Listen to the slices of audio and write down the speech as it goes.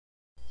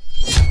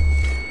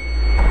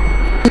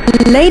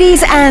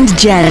Ladies and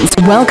gents,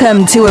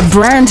 welcome to a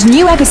brand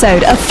new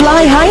episode of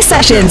Fly High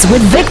Sessions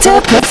with Victor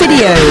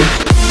Porfidio.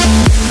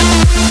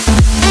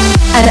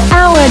 An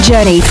hour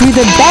journey through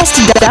the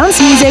best dance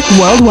music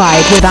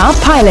worldwide with our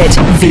pilot,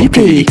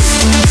 VP.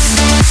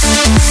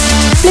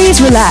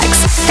 Please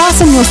relax,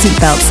 fasten your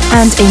seatbelts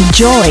and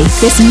enjoy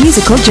this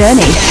musical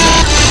journey.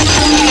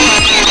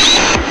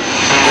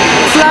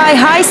 Fly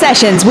High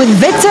Sessions with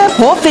Victor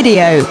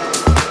Porfidio.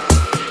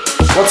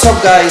 What's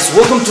up, guys?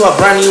 Welcome to a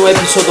brand new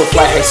episode of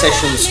Fly High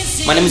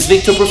Sessions. My name is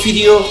Victor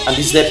Porfidio and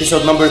this is the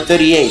episode number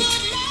 38.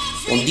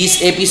 On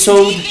this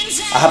episode,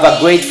 I have a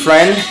great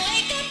friend,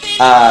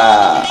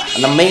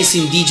 an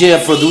amazing DJ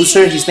and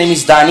producer. His name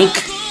is Dannic,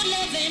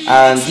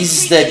 and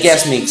this is the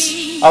guest mix.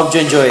 I hope you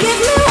enjoy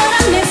it.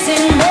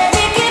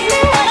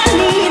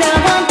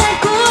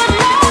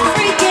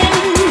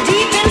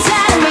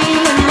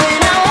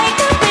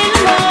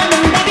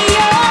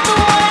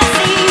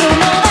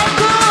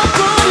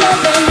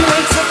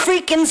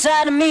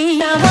 Inside of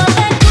me, I want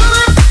that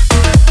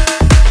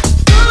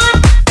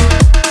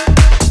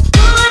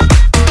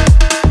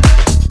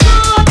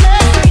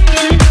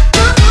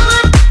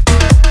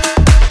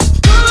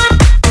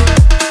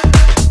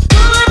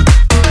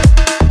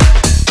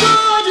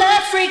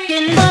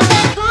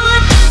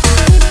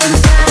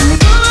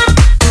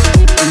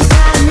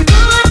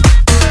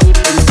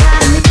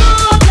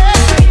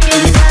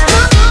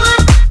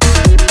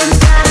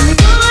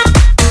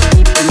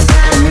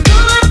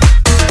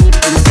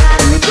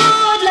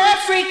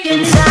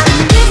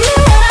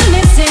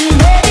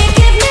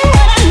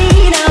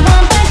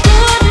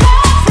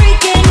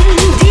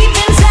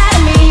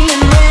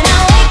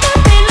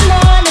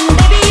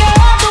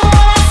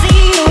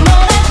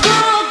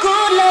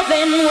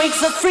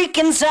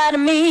inside of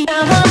me. I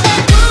want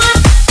that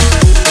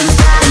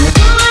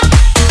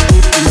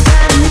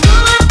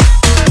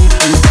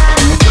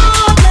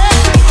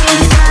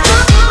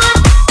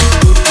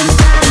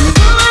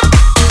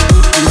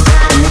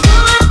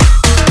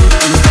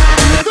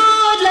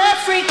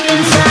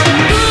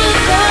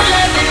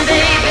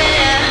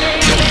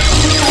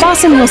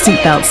Fasten your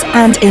seatbelts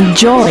and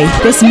enjoy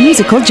this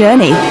musical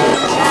journey.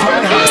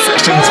 Fly High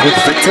Sessions with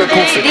Victor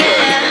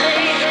Porfidio.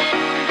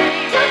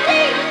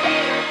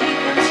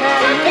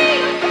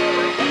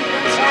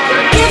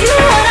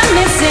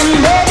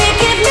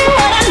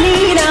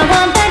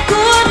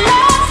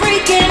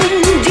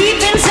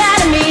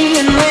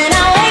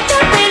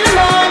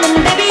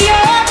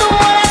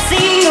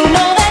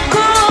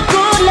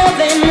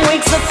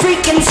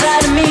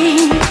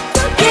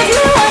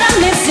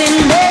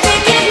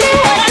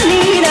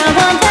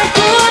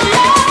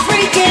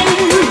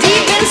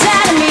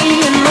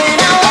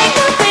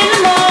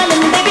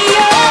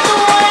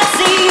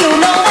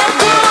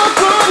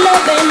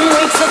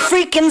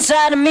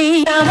 inside of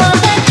me, I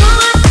want that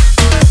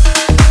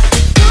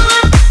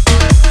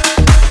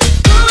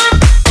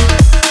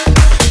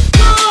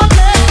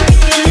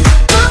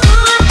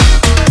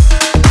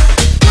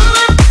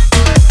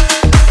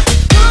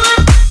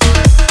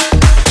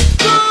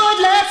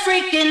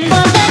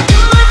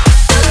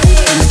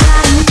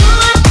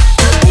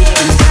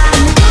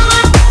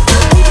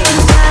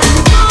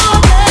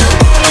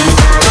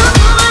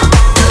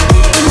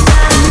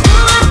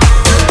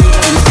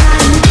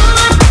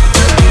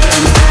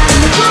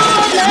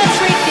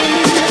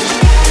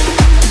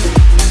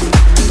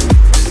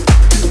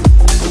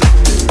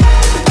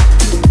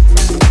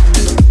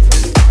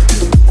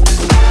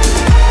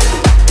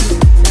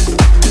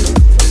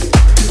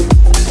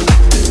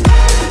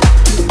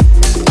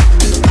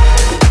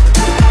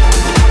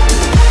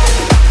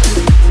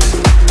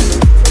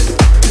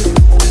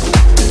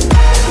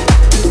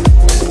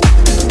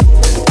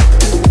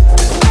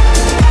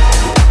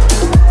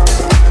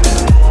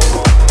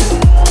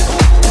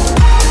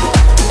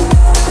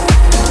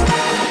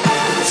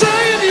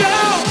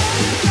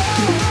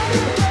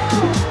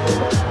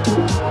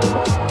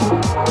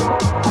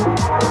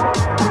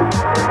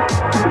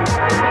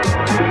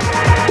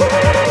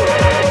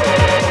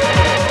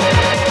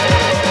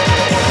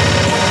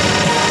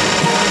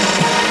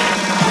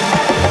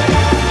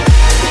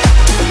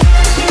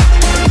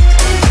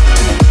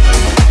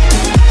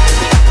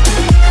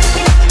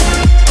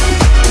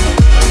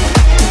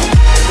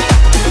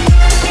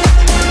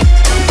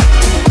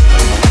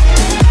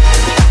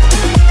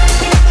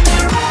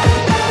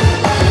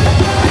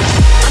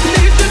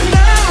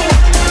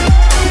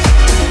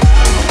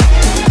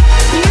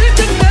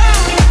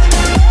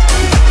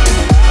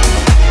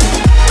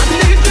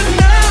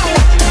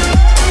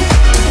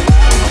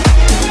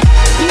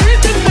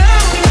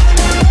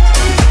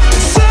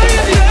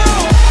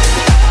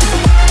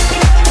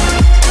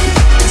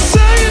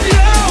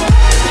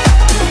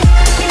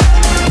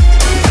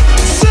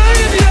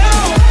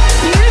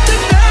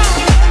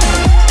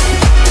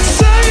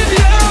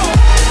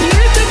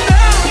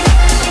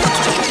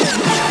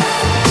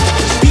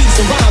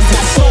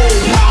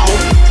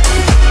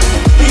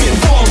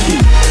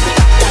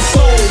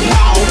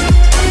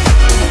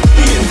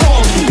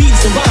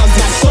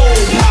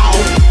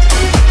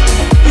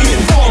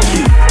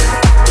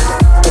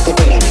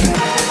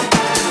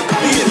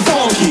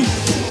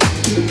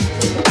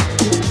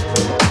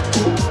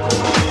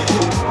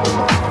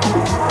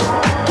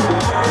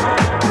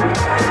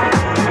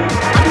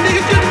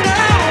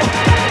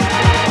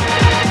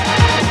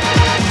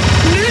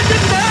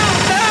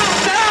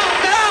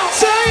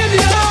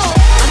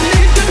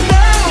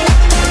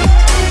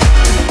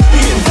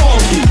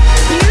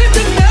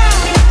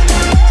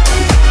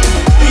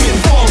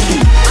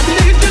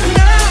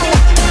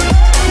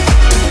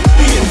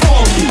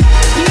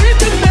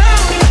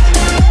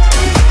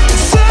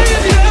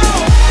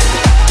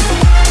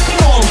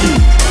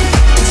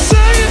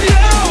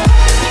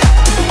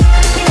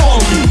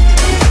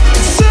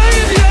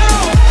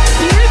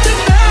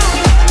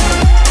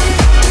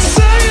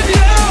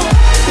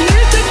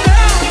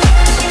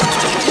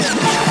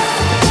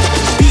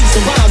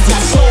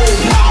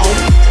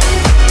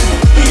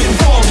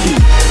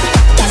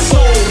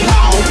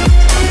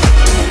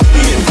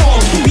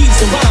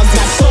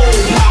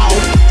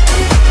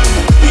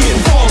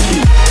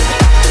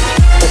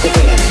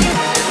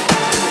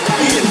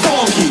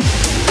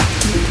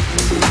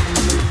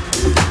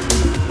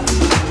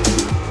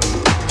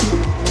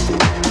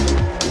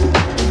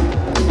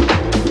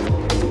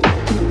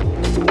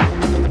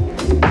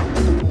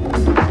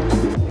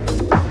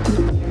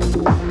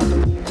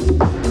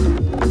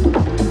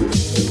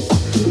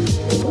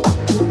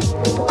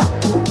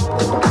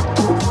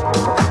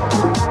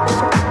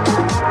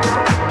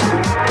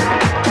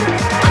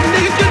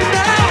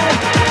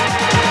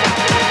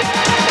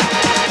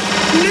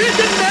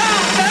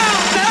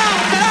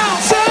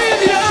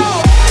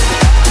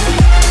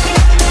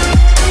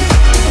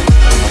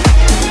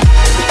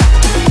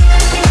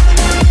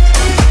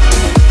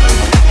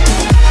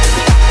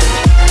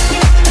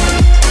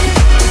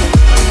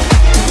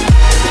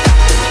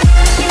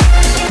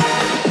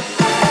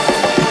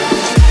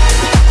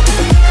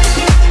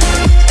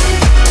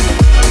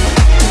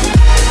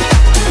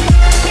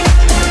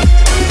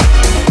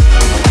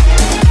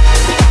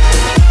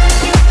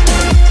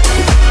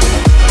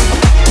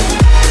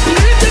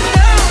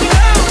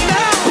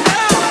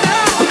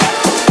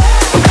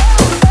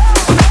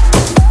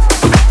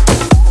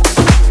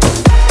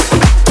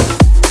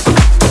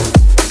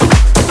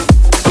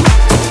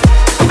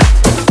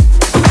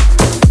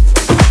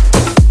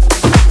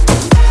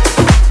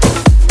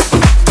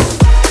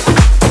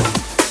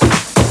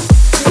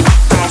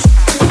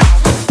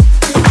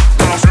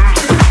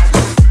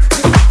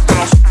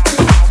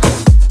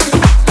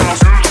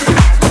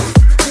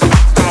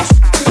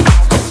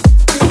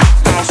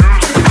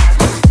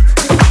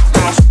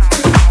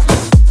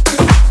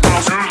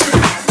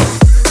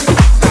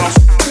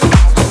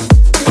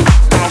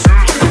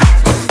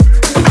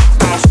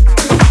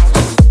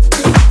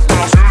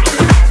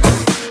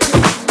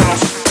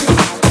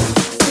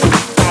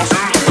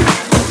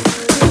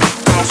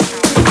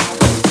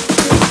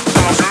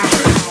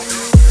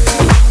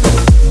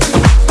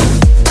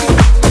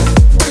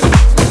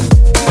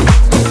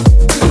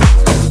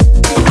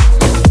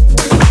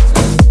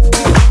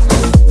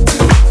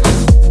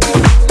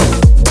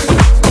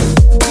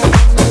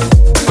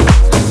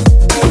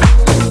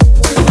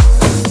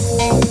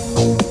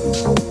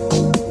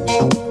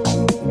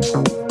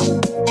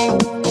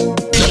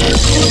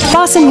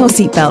your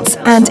seatbelts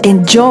and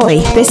enjoy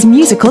this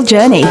musical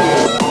journey.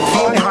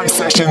 Fly High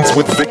Sessions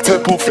with Victor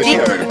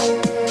Porfidio.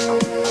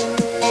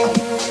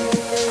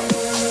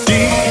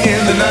 Deep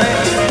in the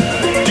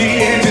night,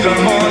 deep into the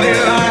morning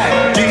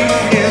light. Deep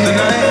in the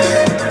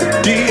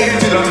night, deep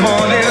into the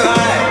morning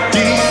light.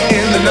 Deep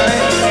in the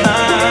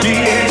night,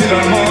 deep into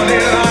the morning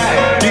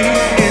light. Deep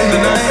in the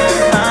night,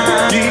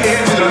 deep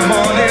into the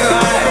morning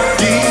light.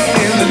 Deep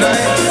in the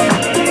night,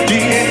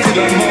 deep into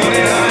the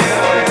morning light.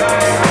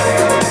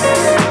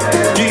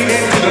 Deep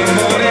into the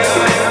morning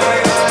light.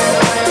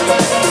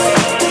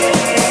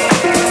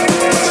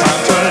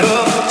 Time to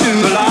look to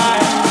the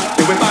light.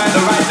 Till we find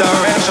the right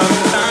direction.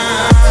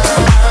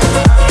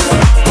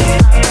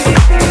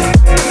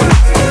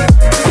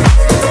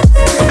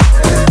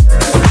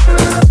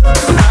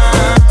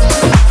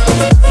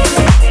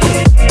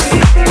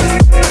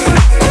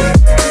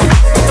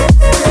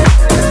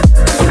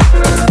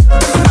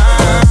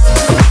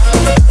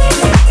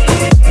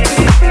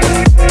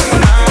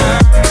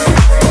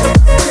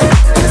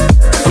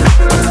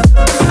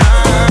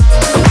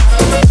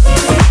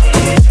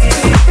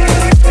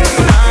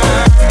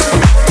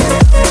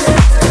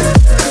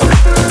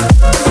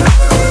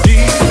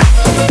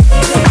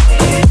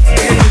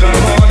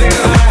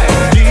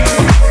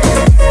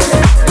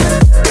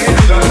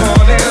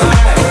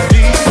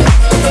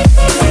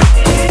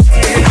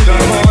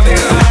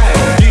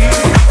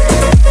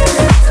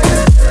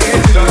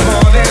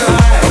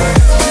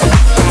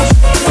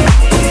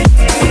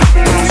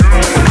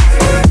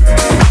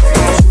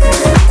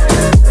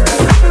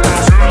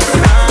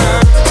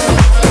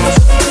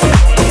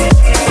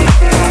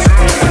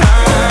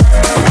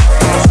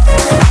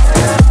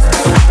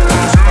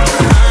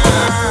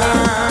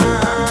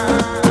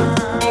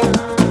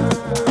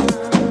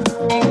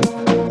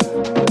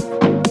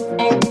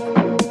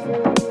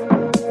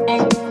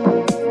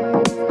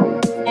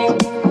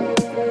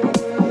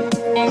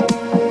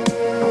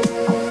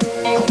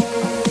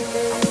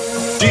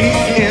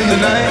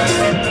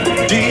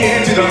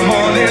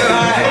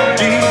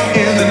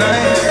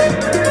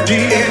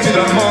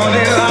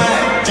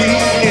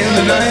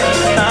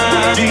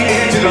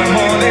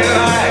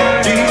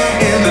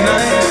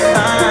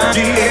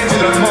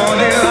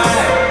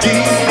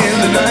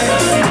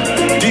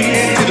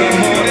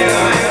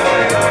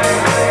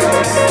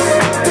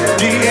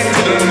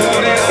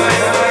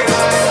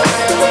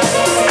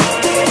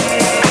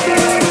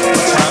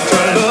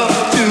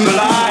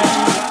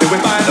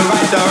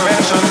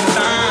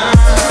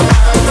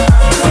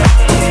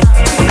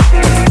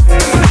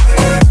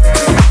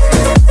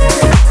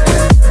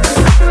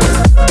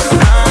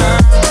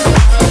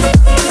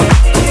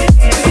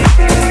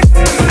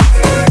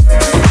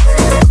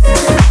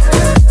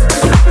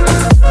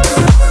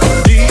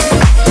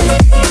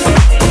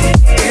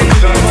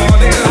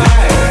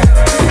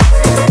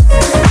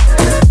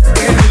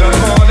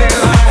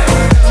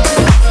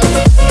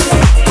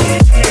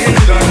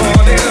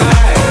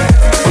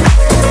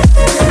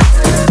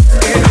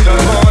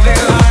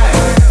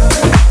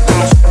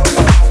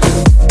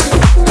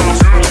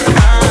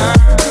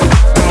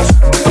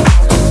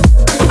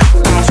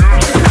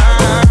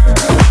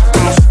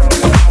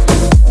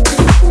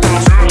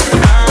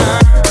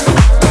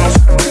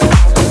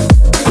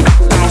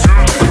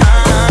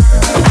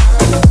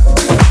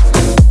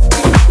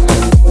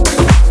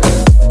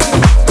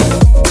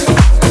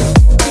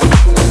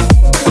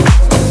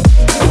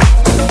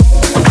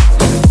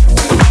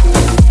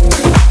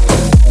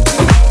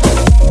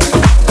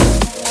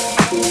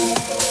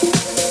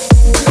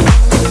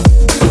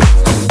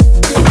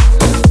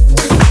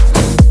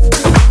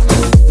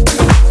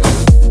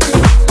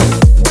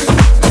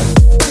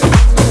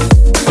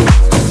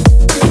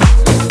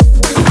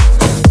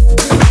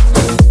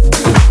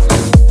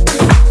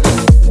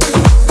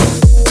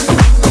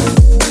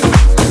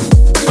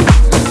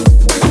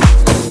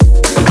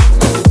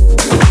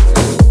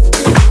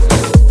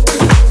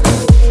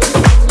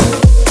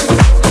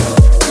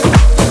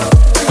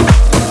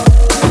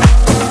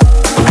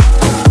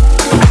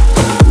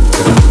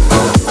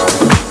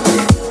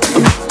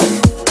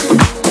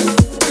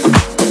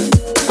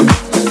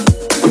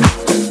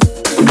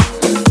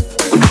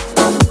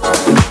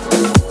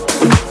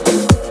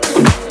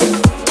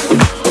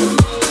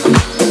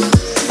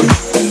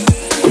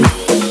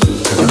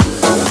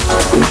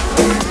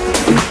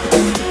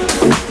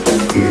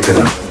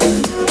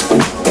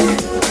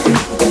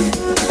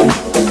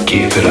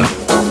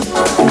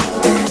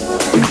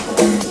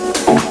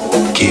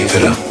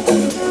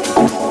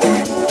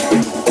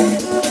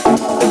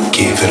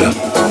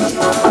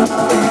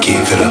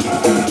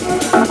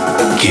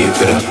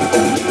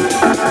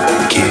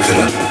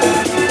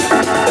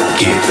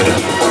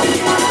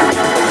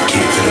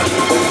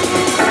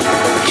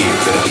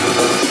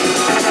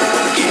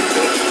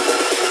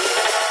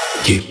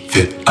 Give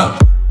it up.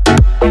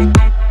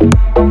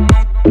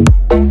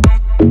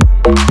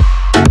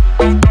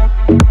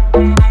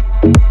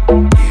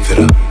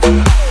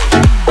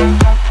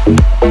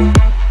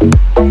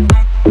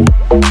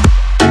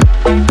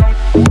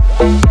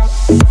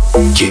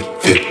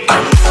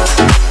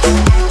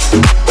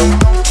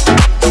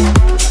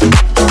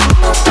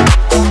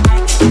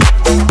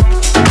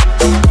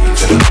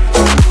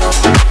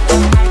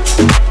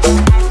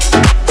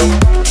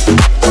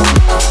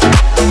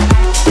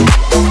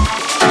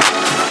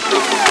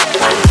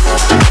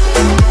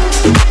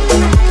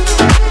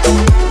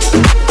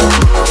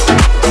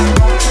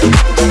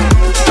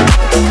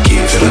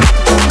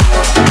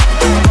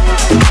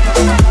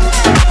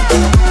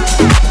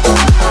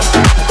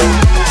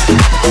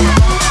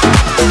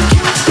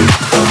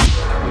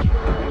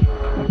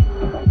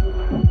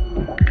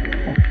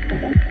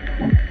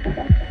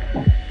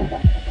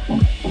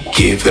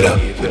 Give it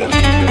up. Give it up.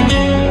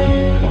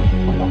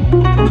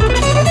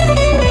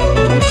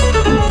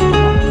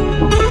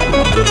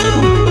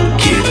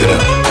 Give it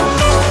up.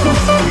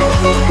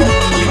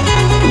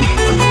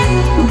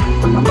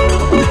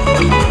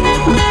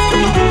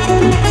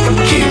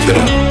 Give it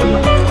up.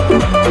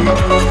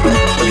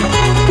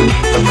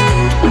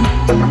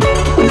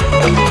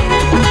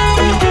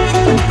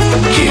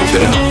 Give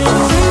it up. Give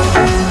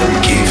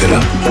it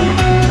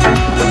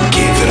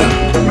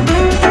up.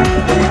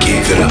 Give it up.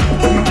 Give it up.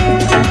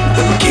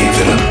 Give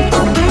it up. Give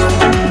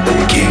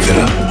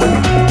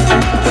it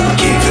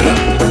up.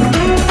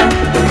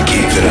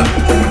 Give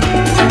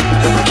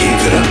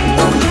it up.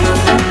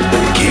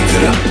 Give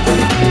it up.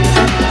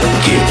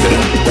 Give it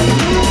up.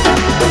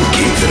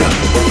 Give it up.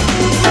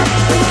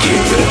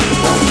 Give it up. Give it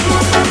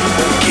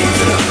up.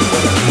 Give it up.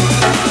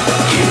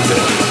 Give it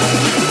up.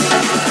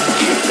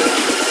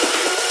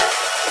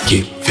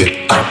 Give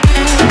it up.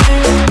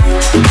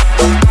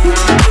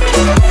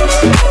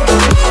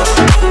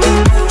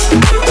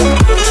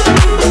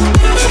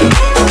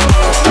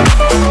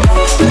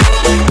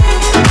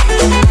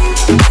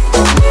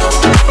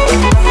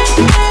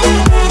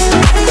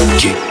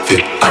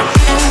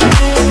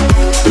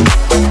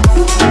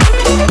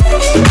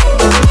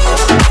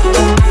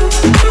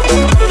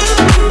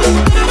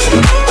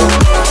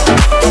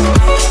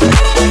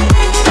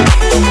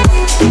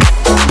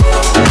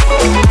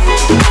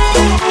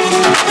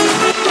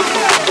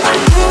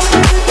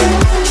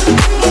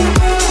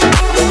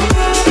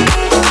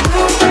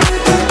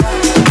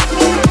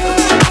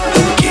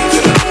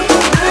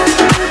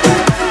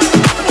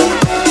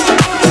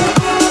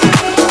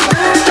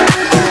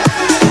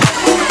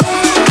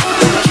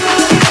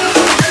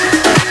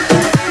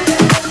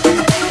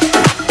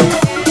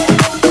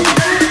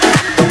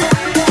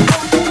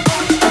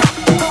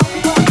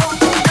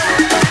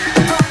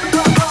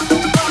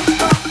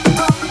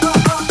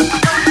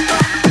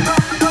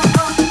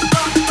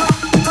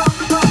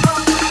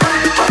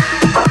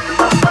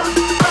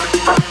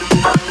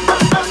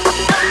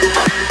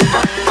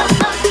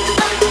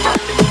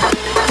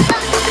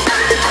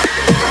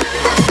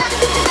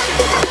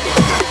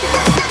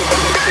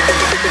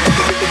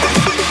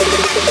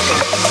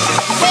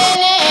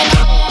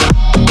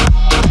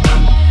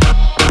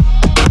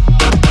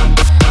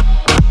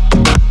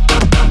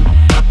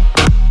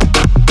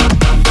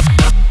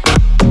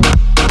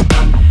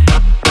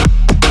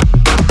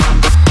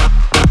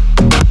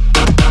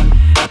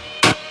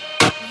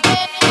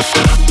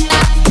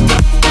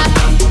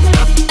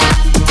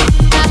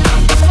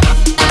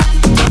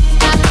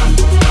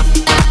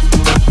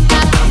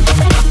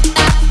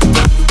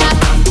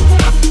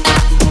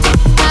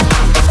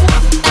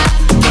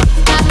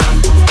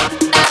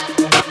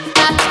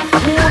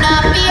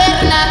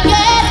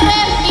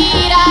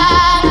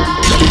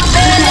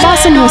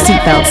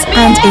 Seatbelts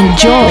and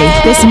enjoy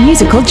this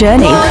musical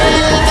journey.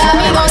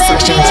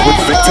 Sessions with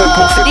Victor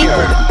Porfidio.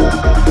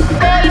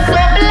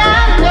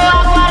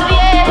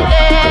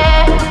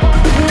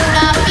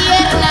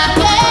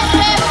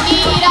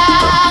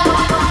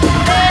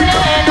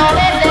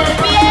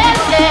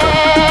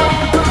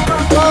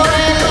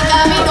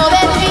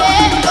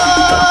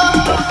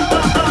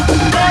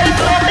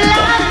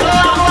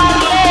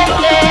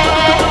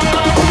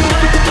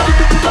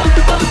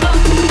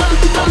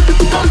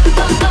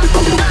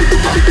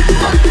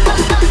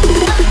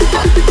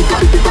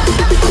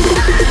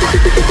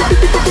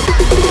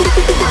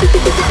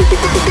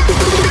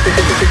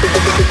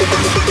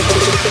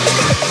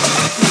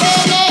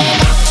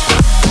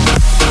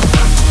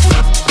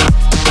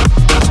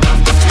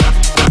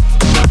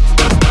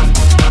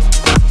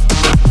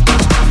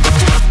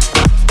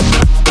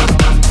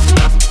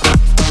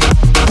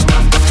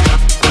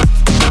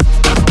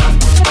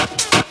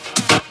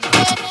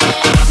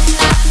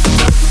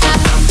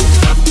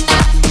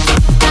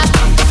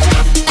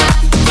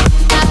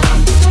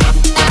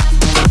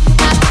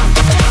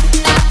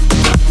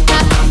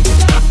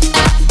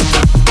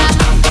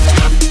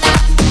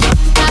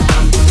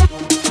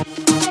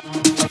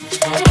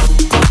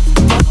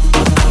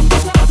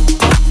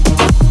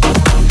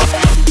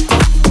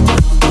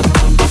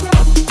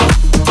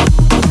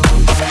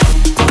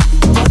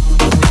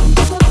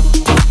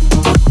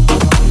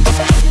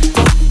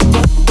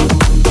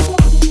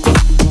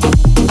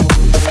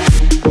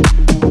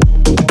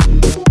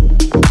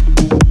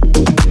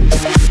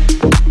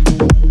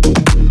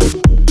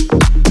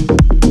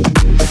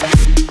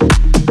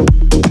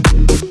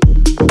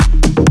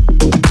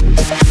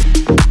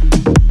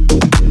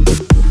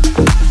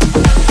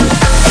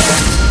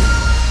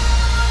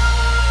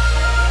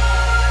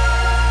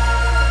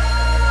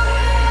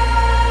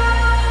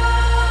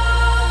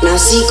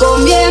 Nací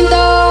con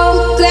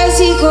viento,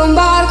 crecí con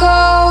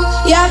barco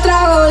y a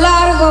trago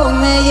largo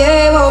me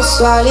llevo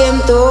su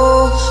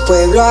aliento.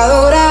 Pueblo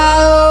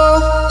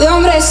adorado, de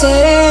hombre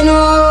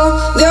sereno,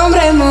 de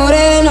hombre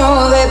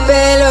moreno, de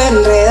pelo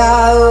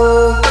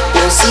enredado.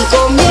 Nací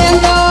con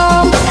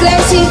viento,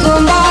 crecí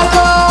con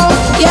barco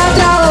y a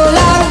trago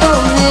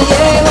largo me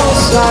llevo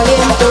su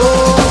aliento.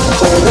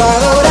 Pueblo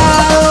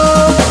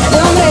adorado, de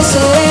hombre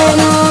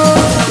sereno,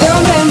 de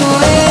hombre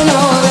moreno,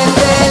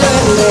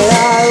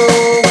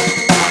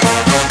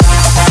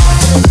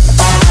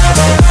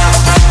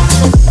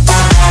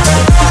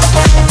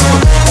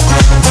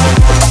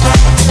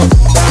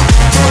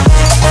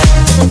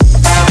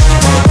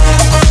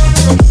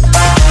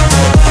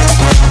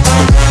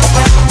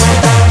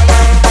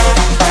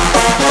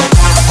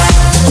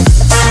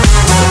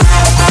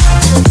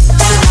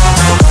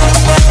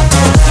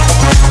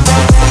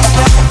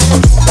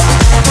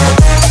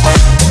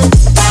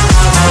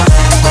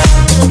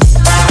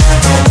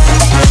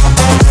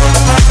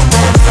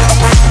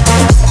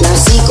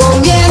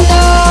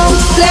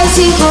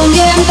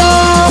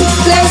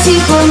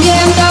 con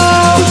viento,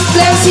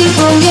 flexi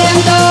con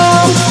viento,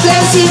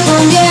 flexi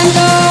con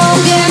viento,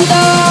 viento,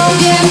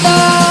 viento,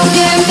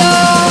 viento,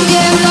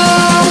 viento,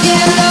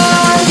 viento,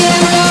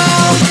 viento.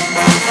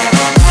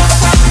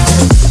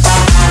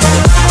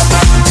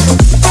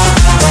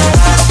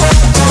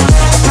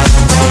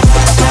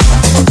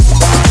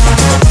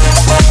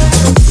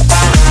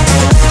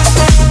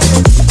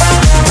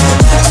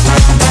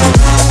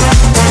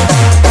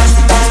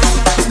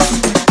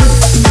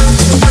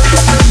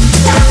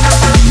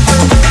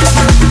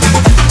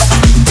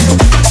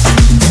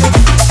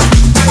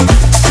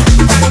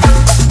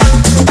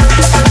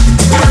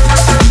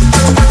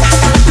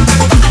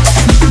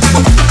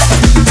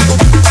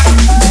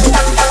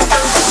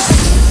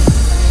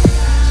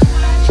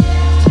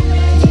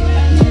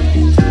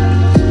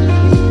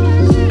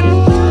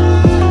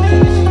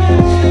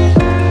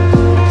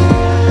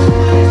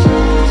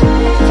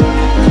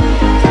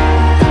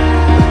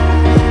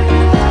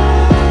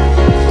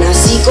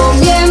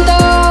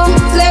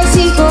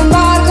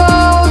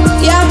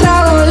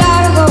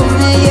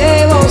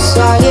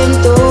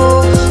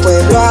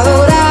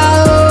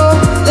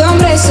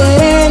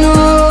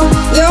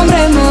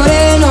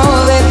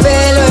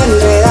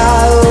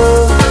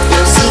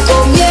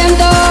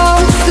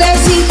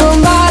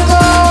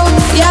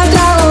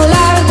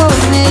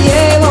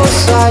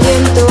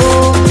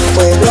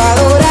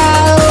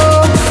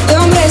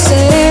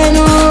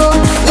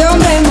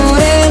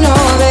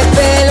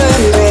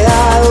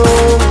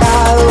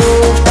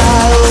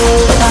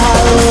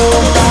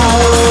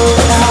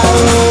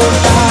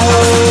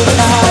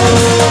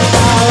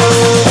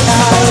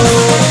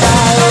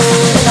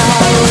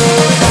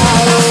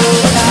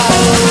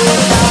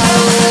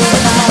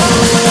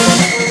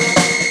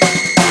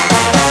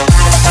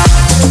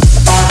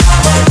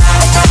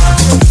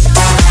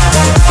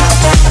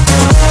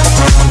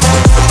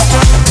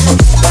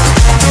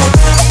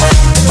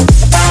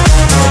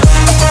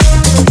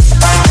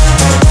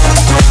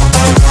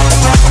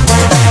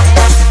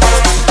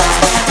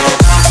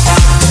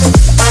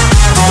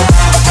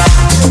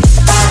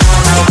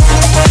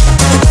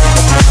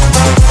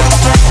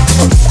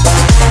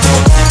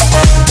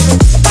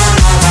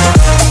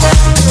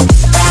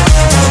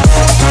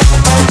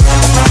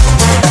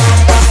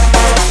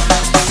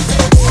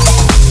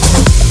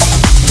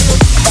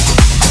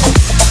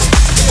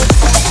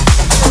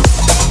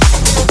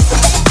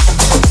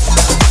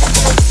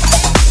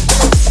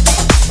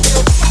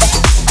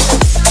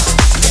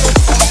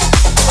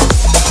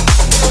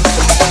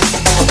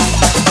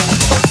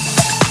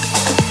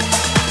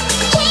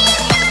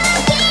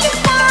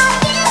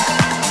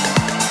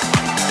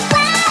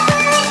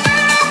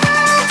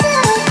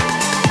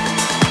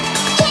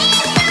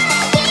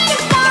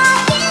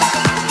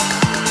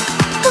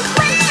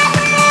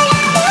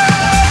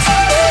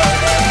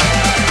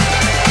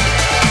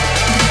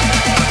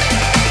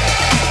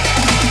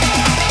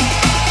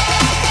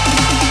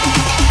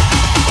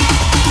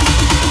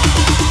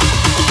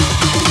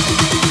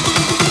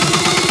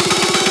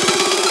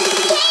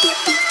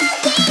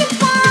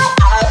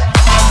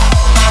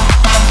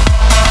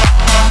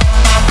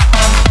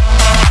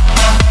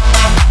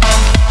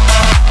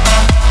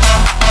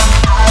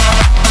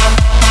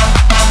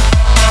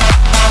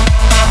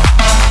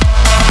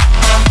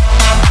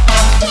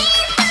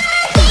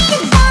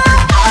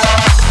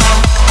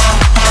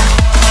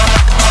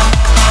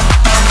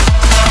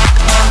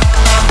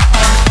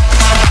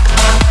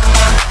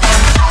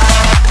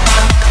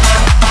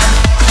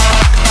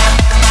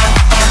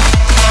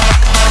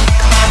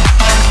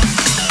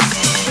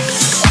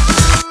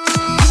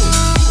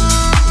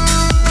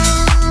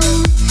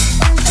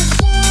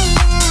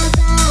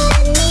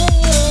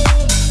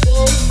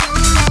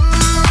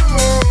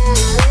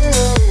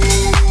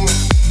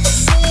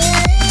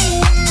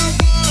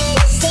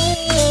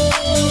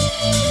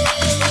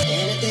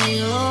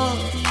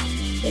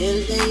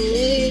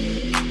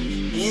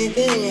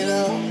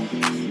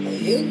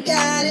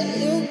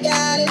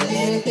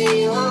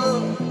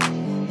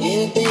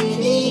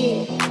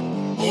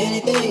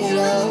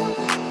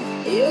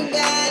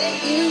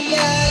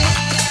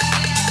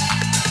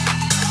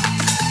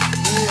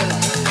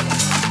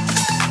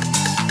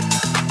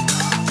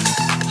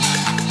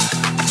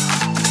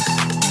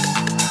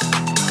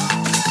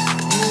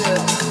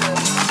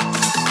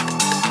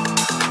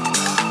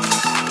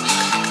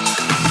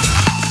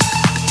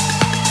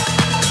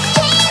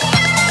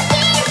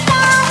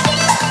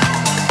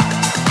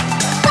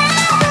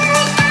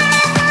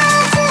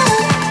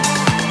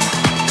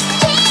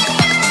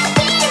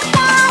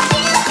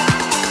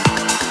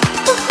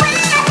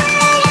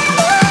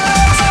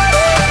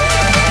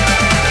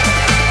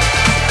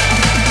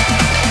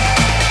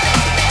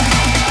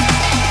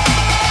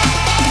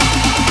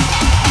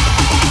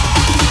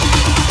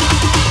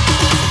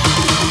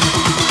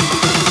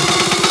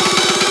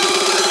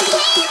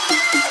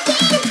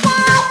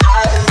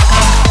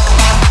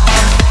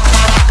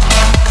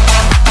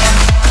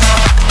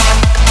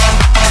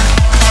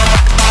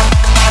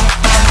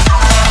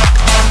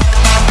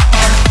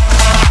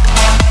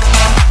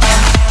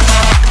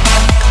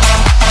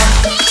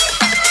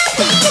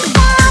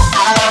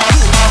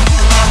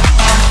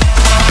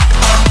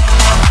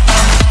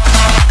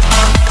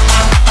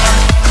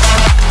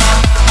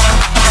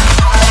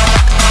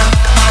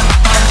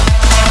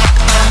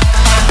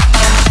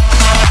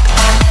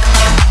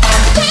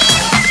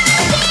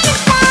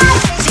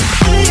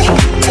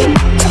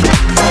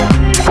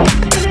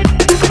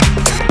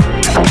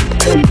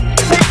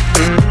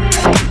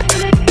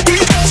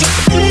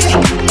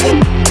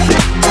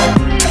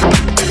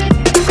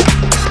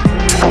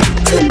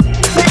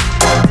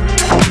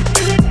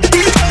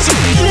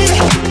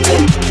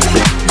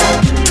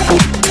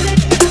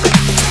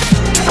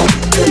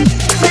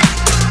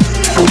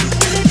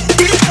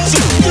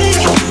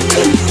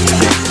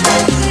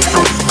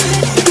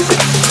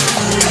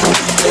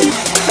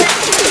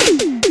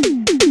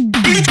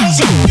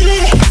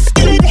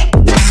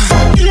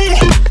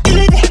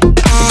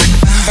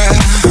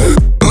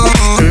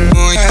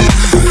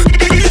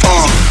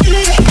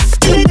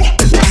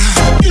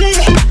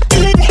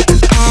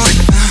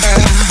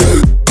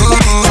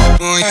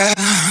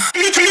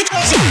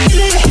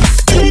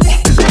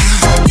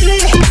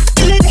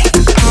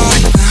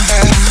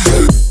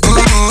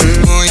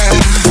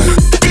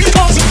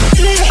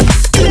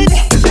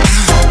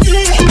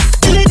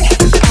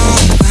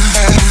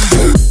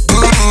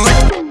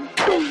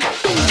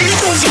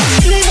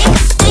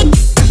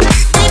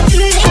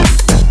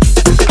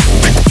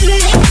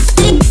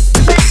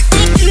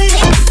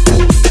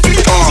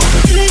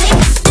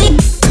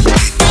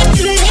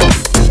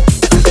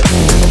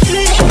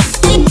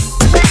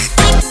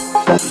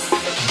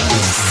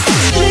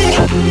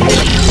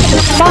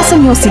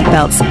 your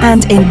seatbelts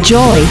and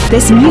enjoy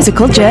this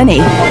musical journey.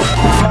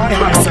 Fly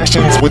High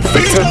Sessions with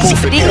Victor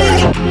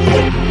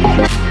Porfidio.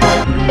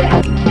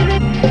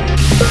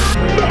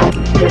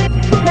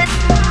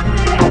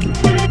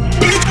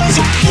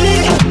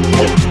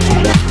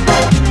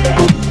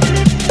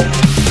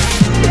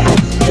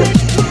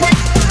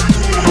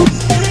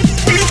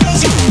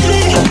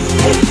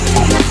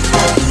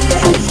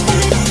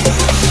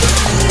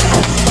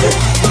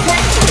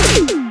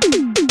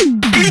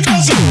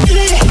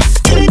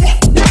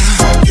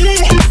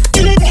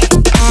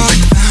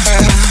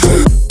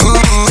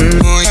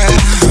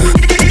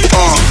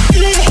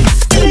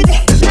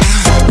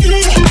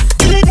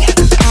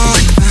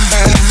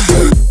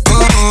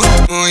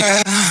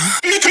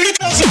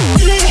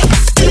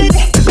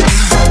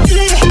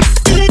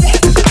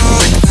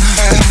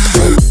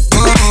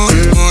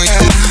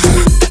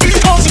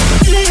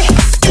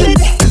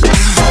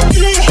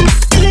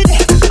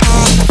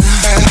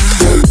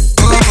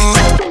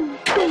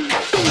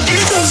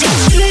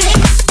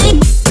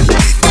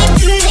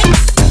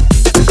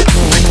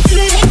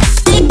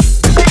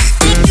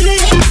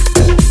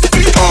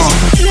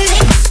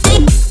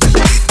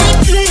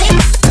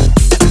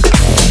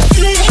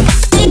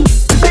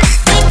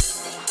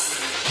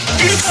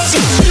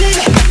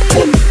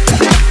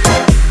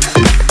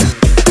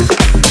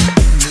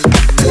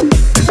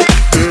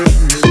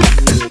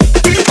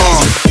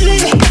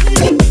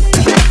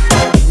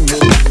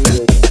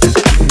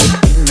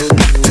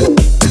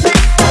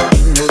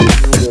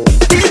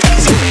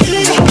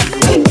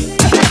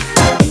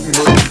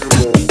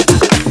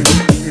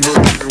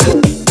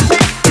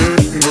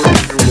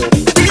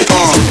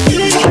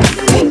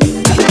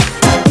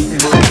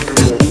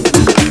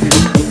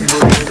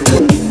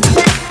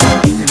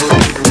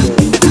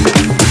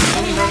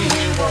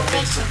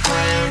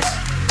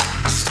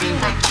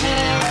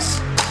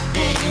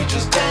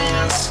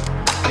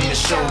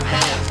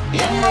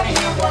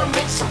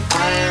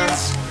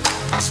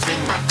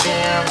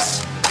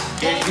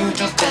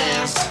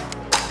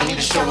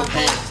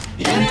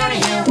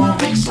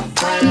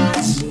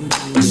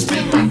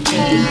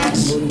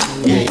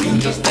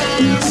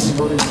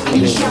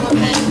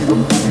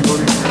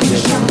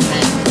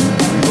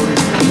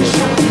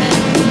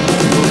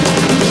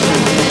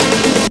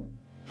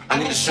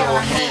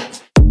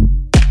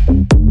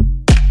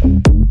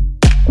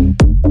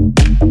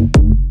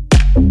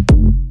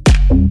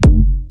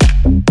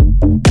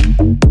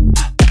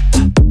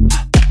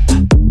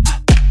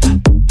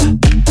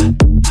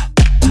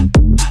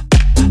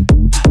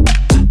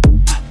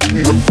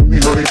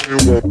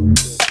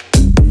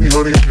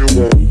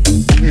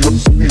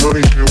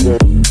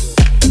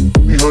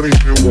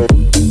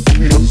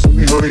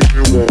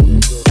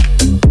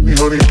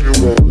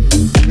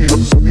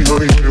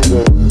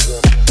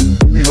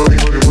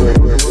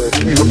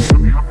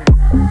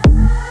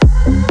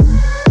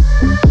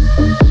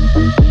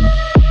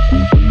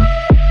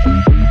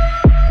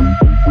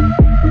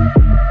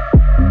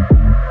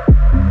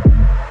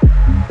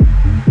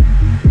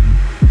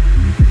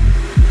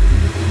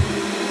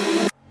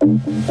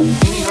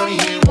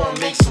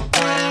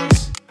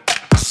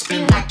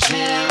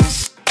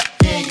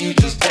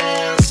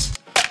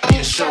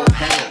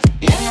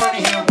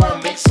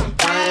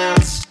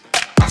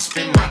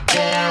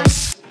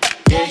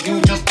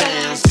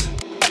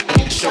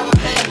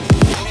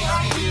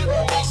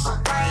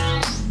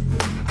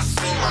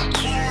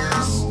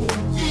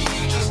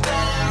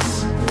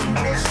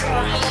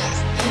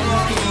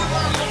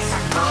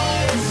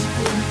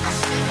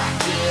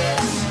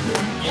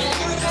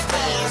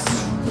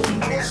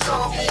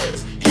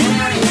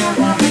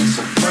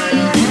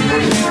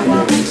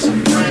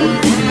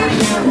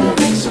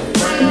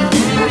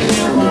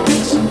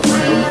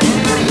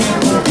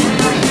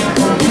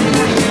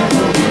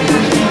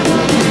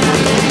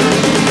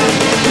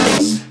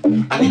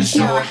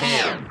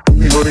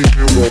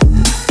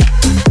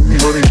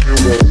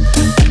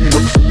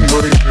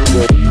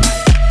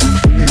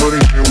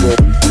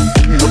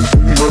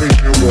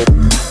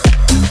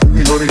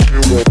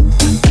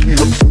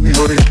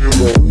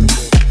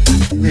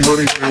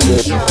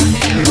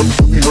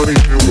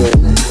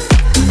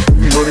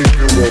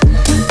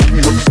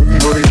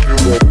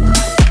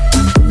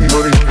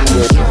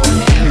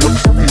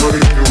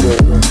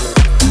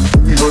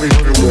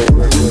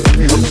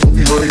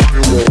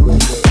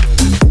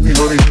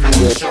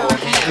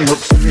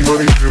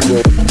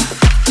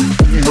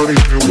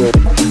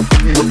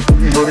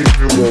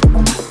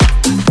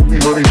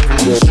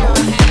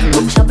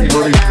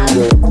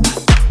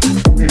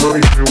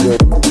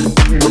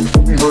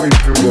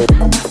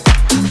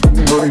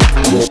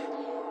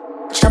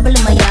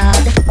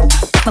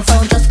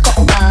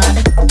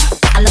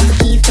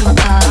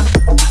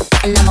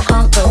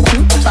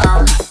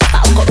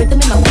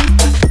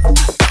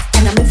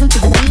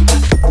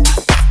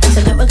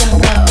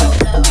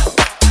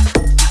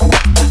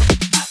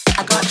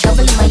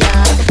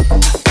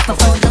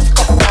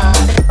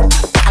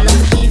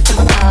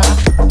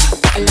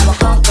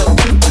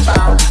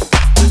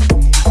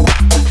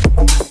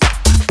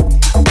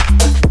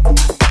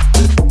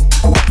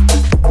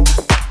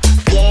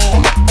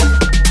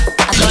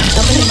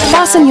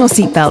 your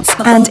seatbelts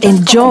and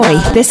enjoy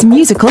this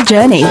musical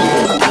journey.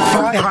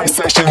 Fly High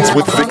Sessions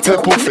with Victor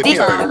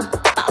Porfidio.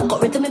 I've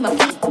got rhythm in my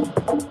feet,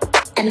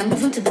 and I'm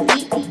moving to the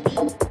beat.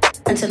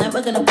 And tonight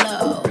we're gonna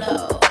blow.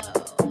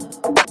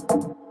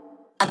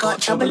 I got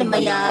trouble in my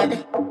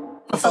yard.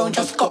 My phone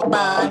just got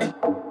barred.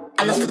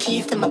 I lost the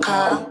keys to my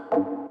car,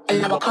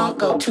 and now I can't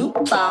go too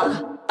far.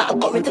 But I've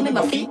got rhythm in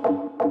my feet,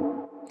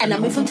 and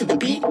I'm moving to the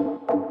beat.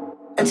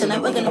 And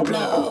tonight we're gonna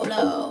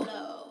blow.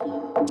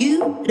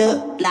 You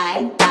look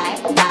like.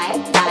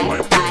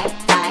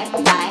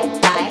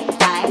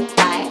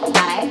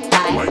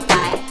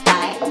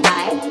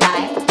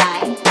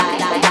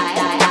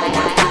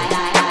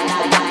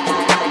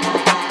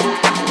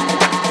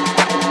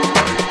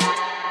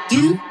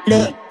 You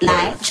look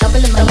like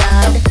trouble in my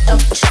yard.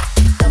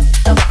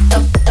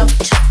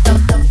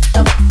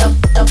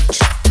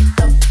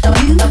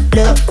 You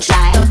look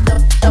like.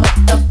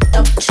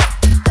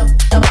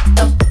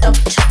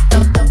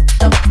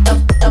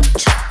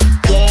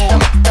 Yeah,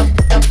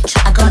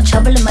 I got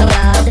trouble in my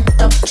yard.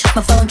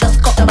 My phone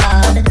just got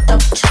barred.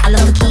 I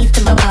lost the keys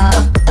to my car,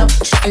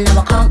 and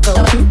now I can't go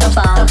too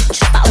far.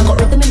 But I've got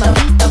rhythm in my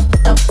feet,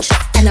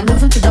 and I'm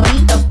moving to the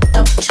beat.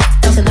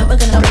 And tonight we're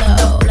gonna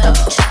blow.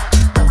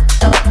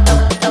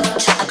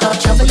 I got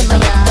trouble in my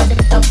yard.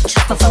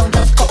 My phone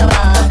just got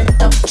barred.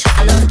 I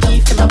lost the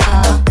keys to my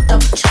car,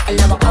 and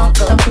now I can't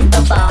go too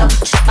far.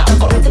 But I've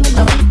got rhythm in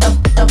my feet,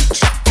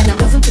 and I'm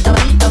moving to the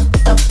beat.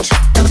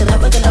 And tonight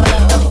we're gonna blow.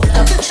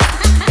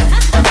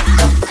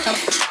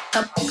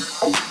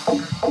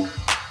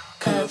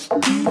 Cause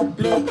you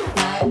look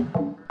like.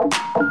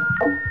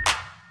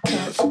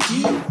 Cause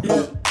you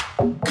look.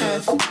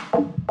 Cause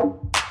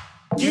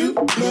you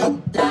look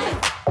like.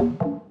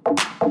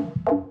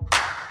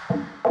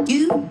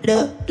 You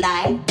look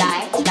like.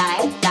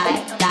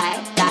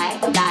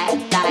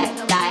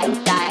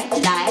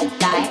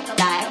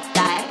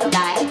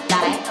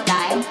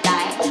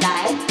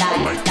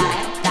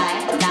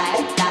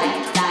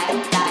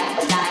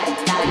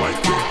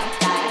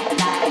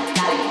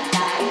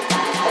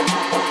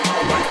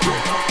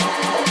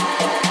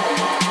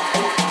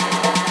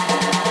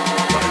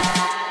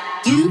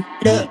 You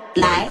look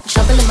like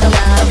trouble in my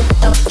yard.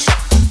 You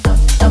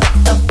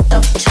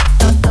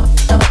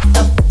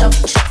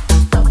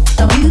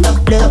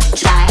look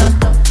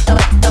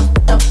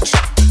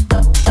like.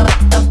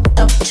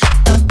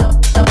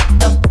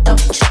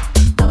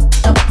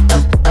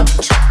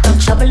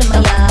 Trouble in my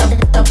yard.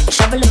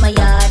 Trouble in my yard. Trouble in my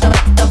yard.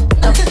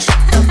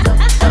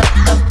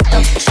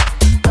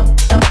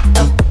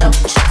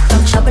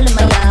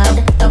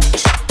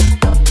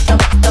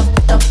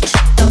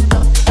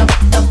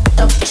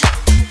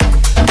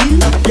 You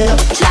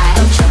look like.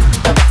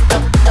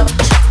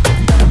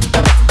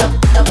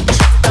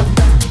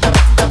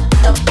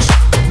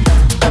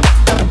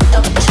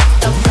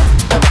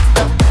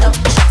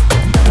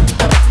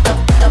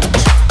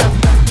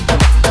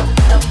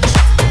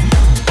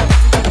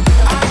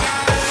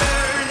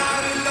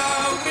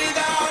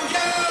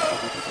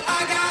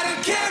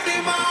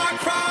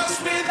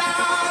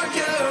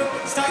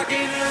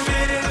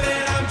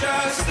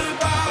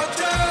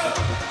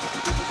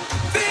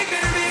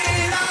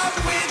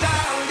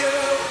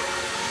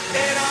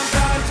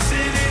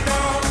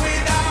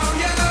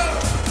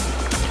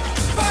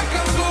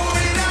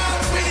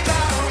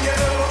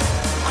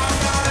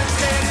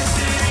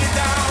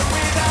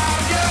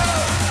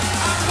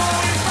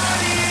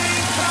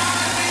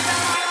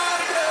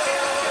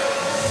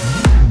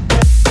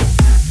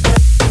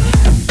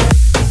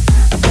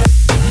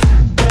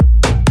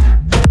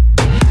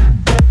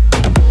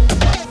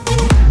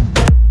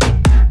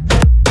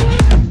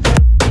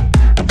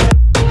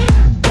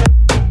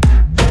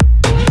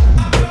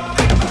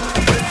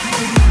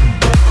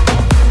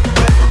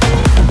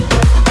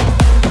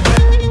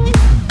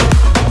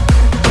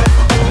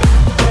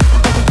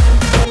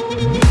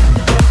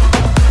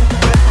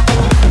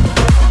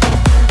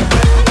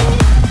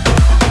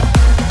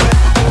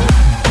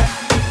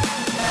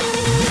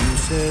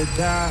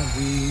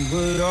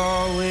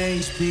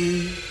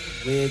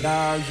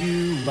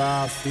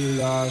 I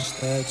feel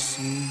lost at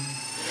sea.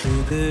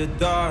 Through the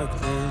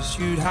darkness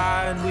you'd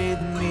hide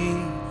with me.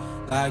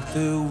 Like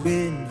the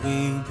wind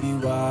we'd be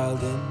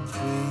wild and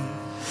free.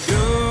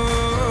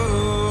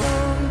 You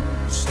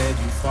said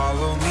you'd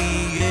follow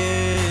me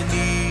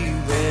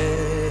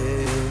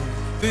anywhere.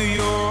 Through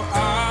your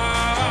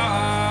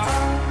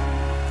eyes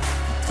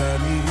tell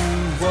me you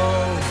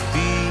won't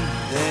be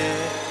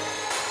there.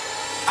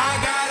 I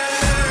gotta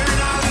learn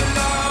how to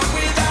love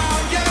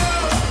without you.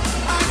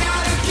 I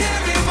gotta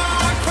carry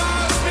my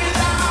cross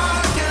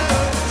without you.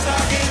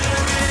 Stuck in the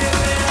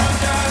middle and I'm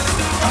just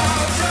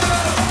about to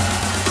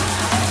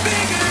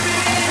figure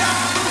it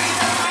out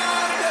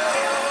without you.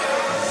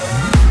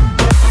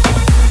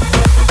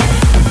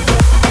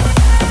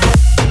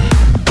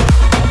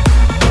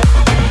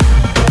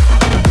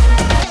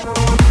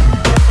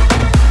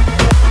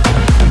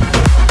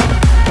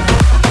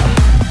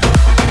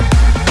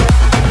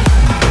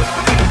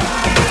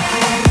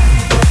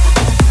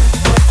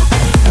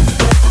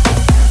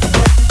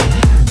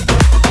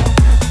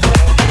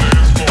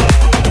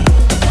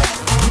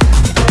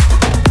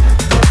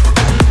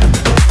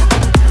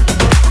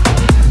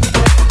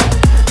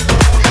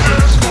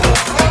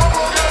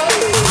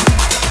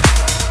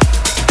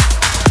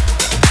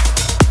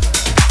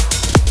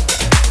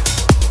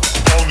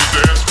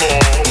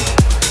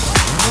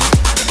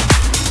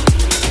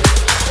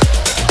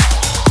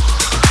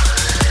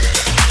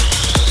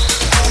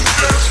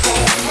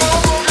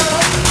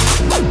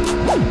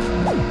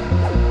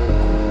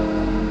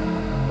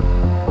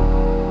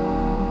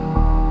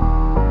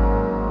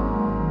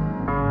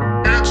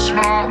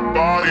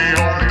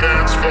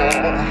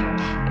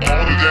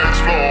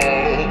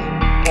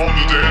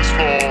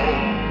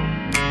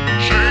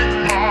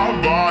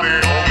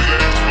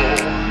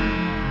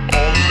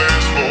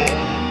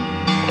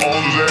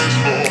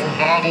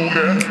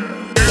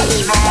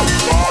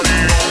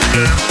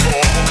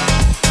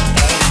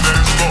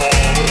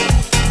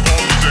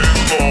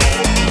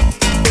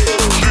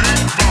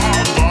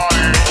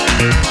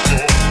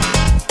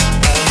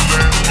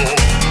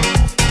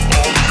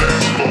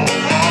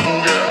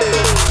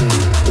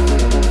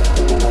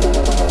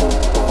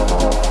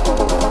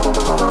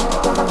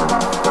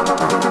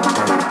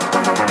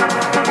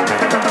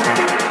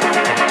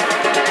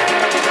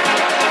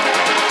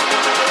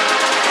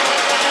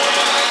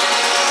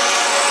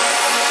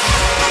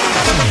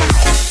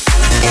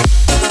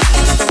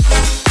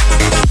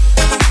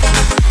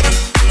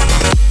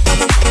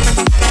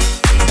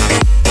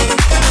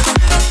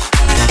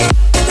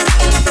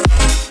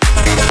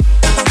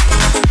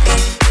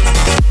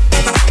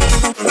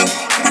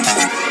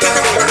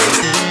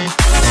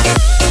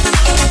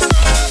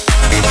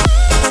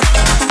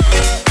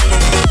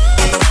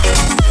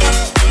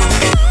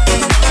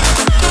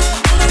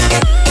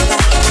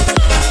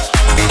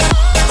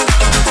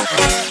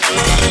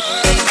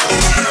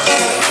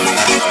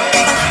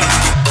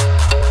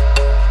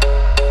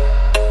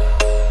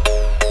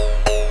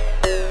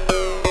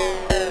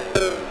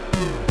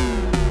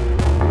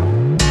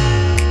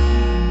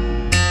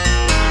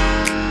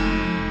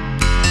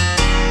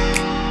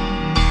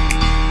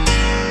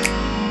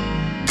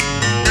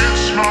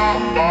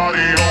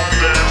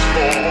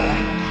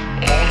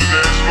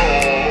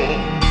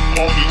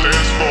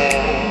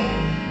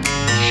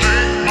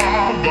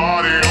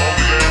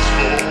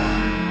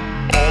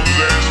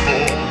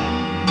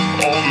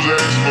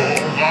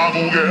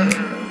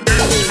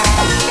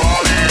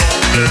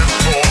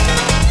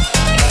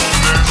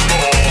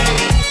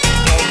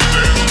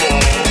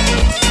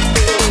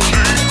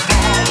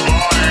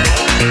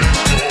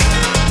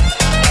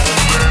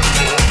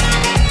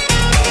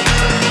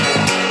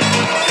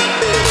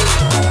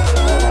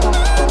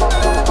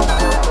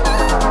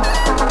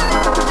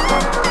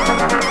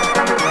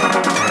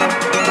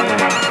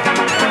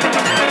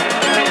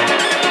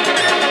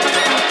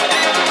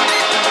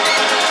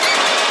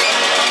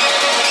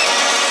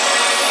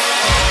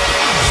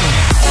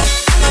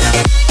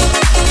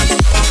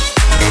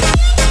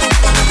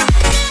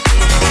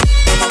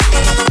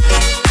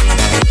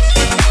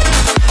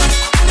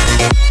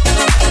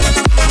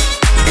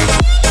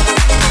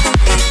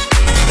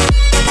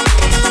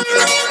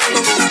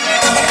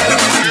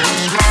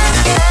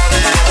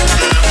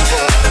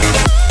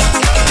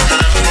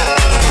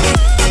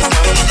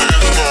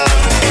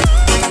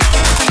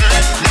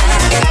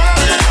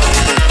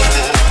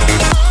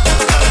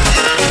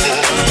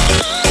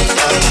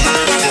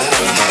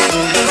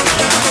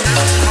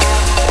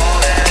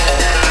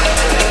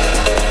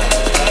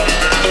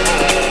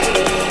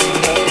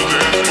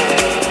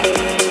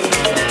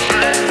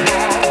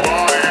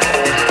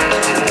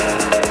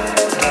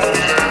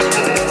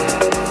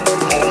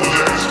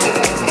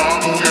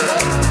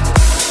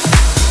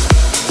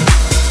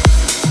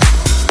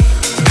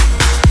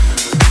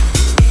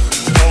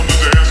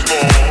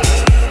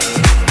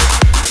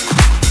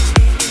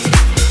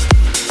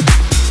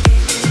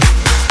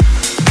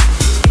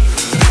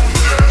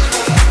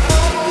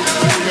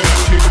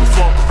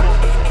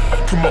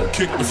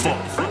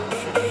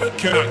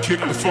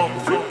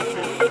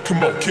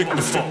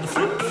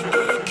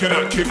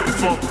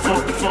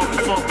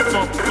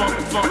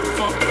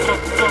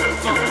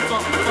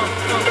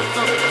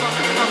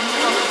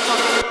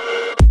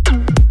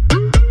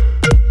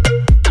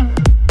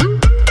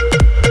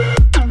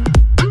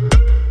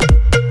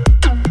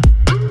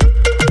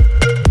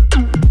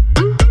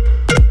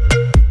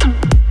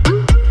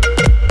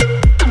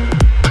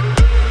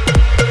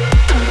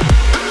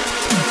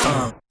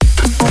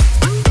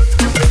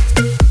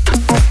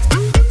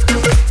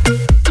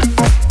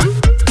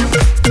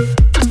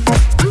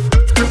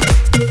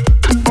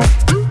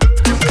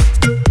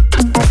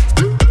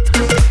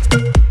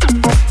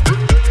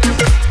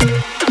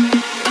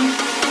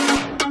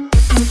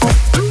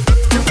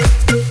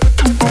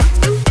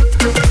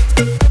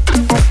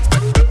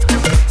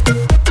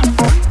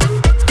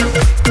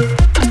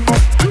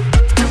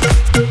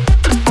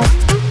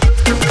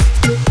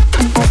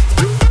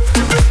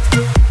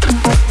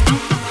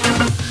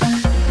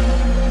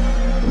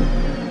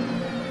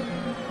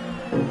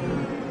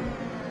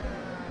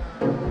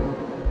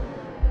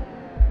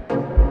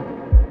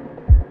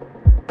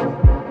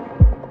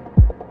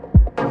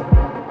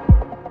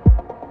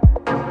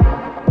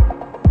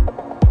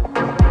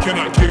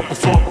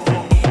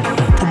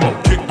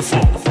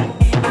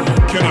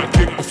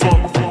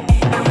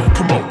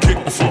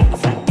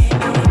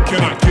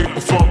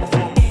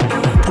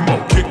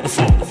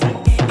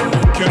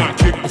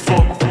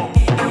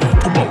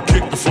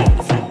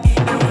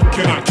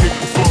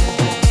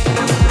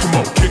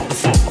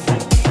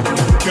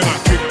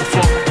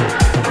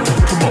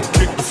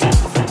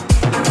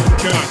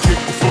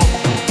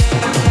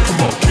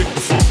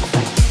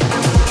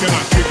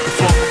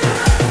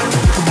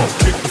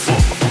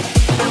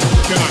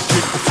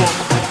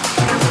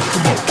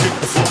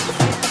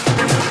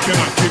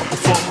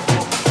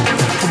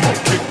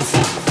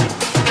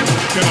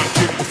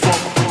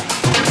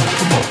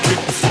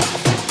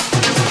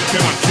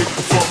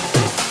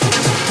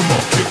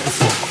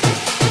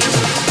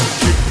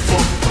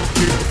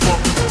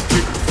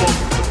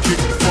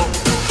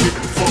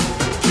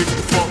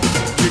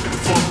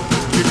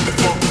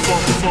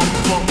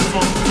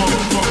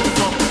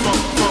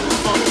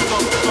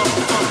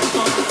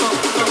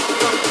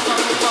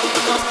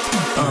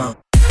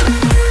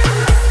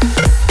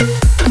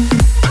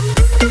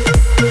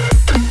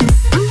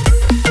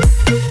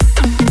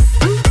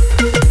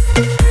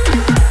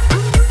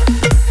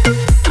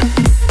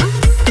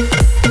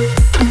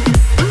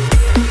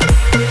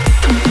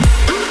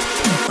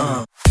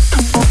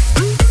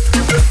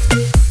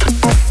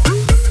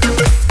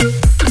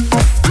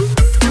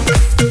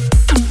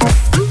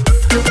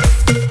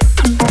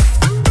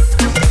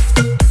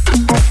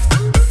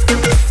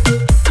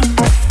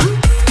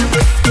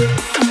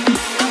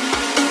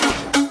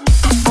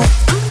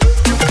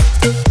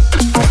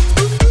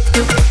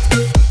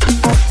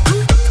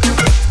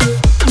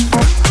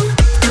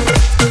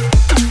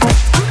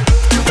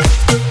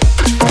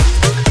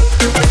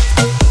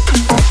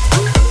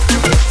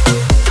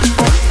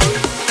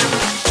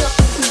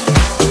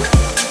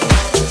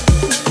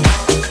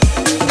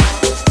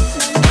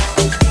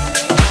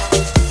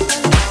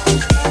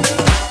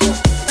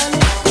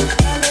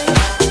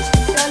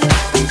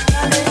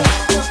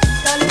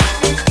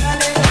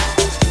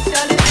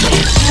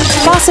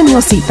 your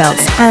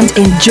seatbelts and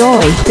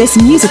enjoy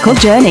this musical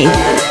journey.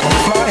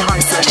 Fly High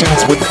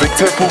Sessions with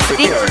Victor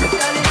Porfidio.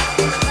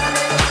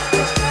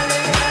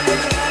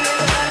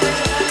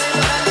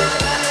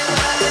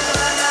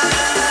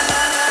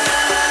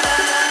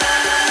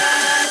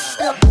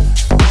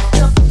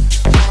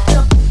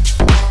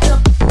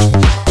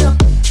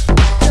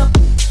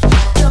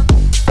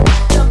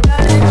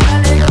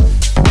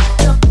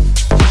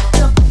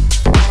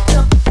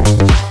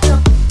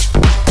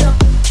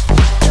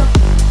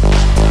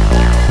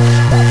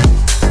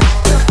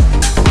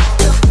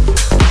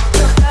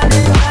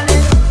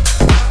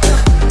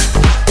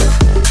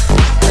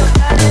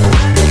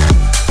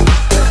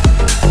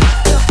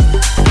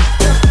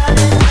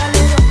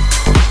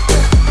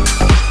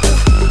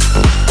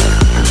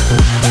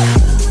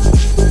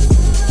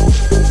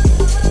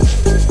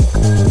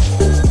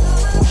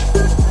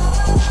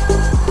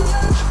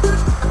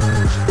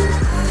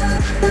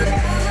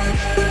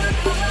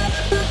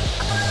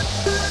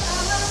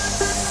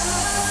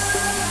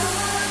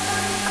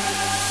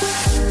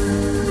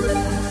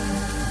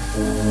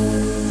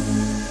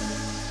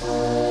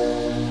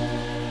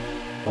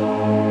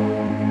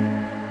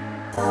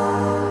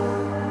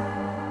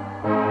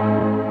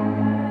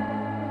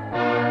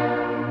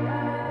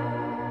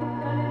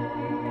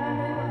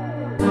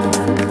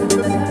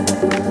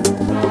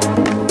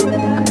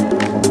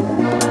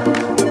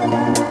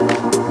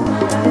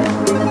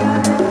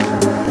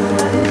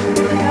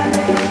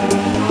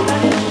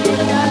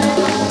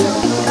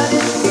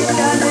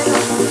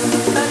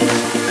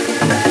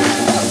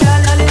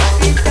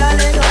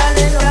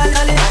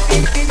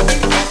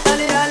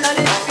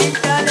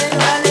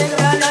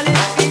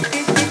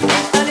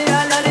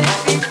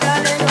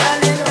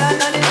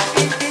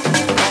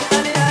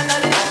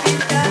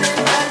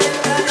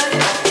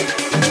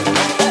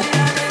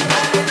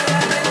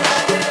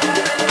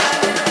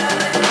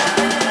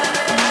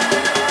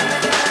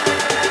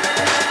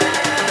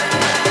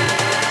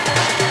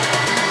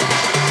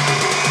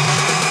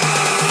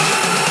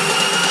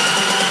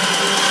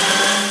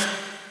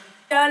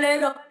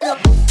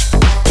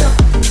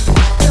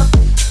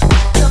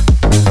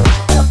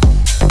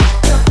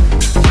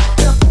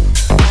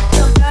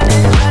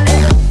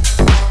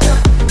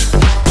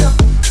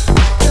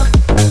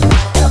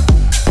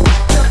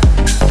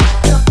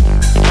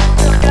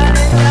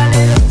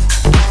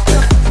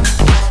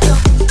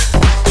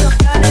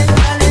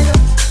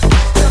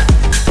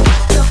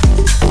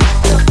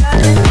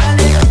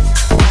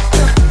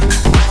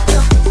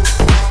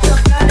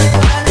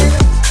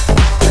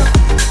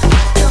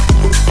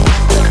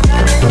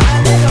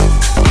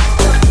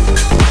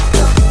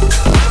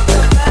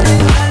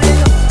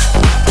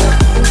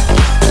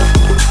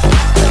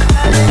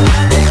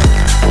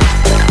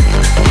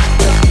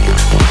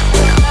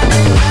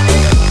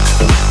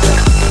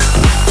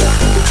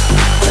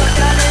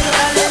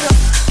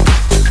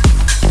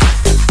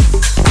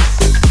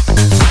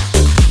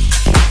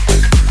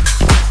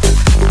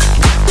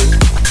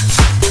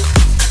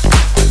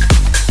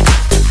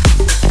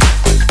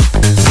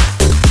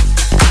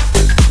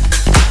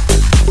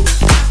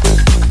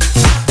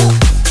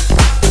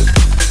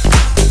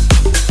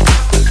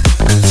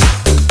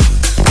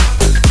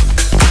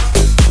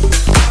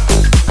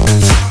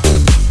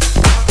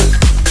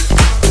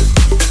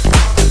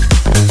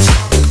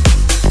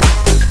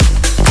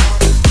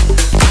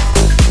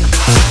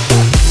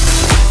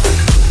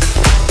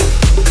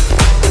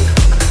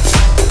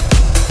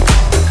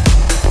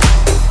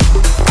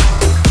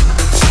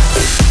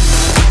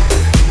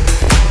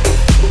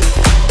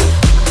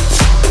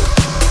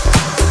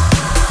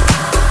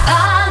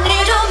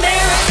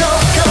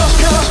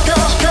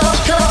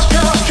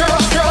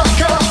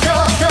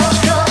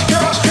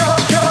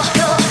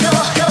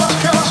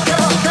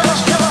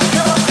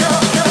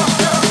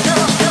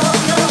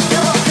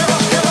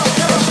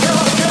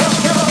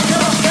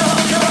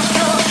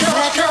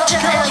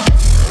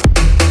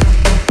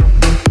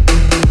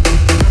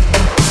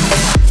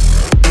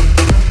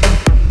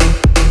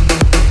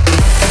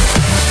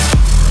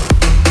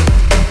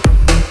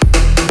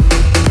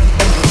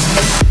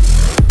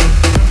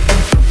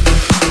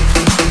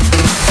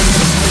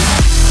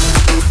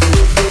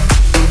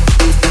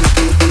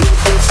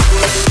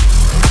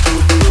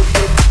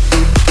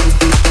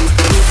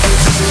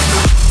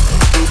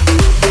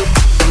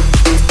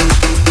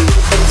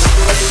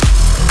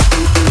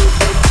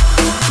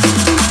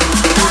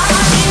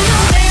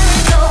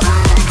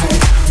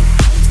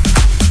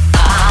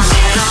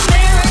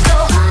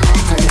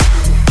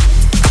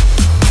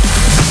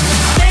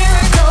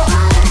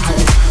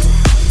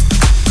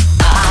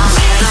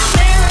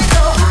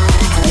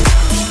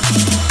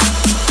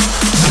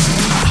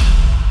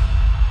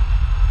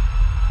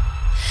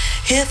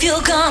 If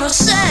you're gonna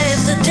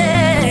save the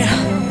day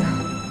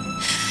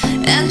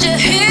and you're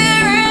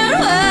hearing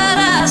what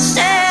I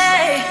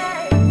say,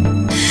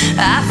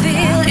 I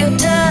feel your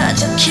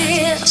touch, a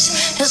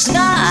kiss is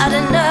not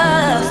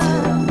enough.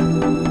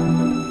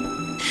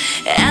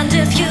 And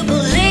if you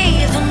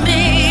believe in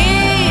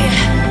me,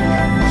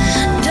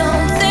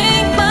 don't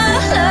think my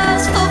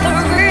love's for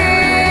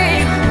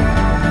free.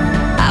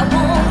 I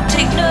won't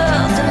take no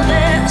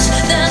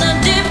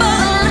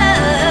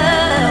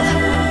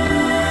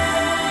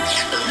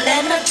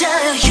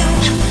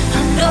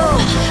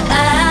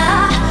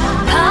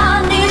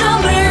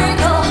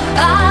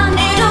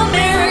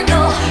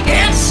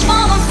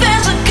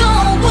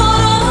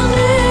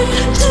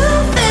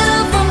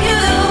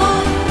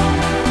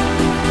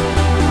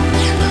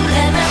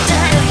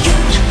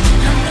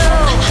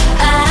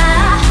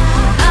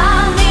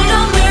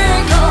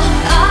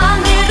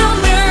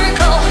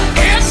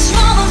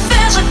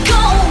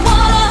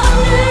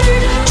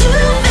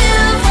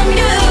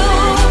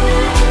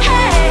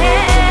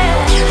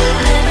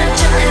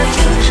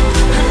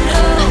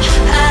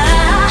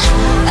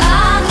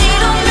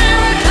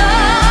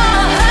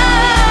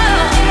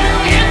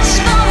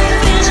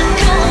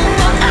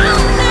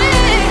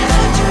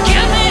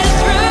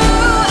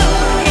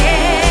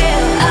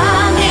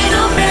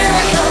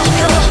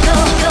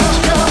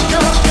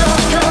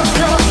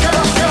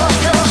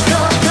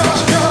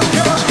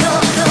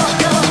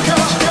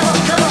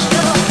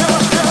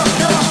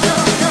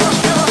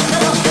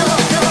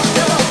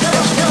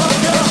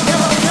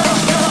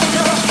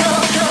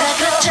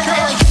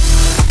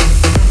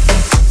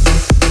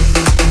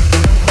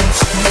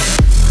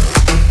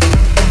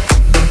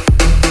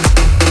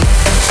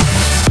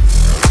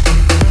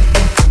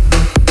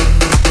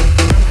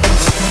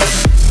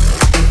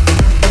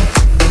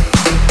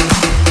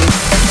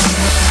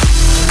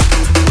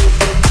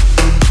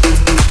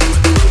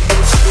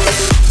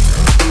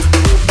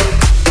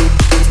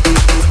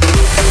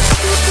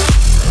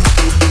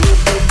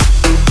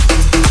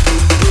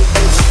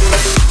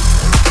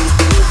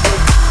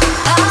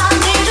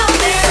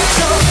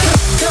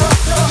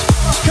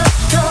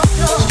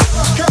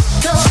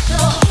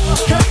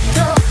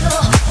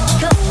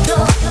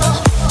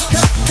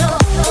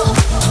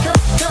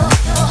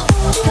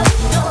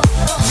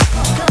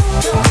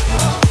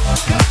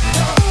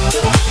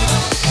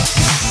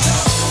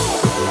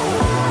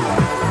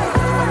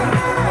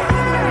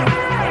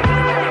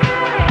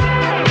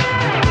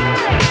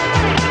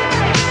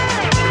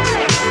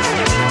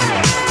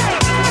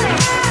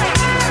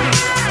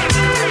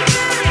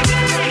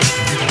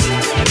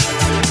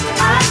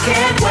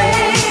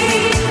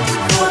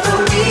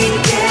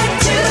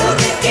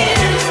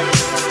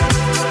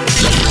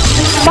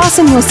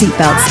fasten your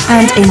seatbelts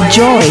and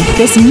enjoy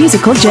this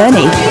musical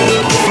journey.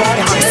 Fly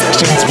High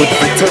Sessions with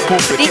Victor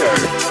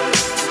Porfidio.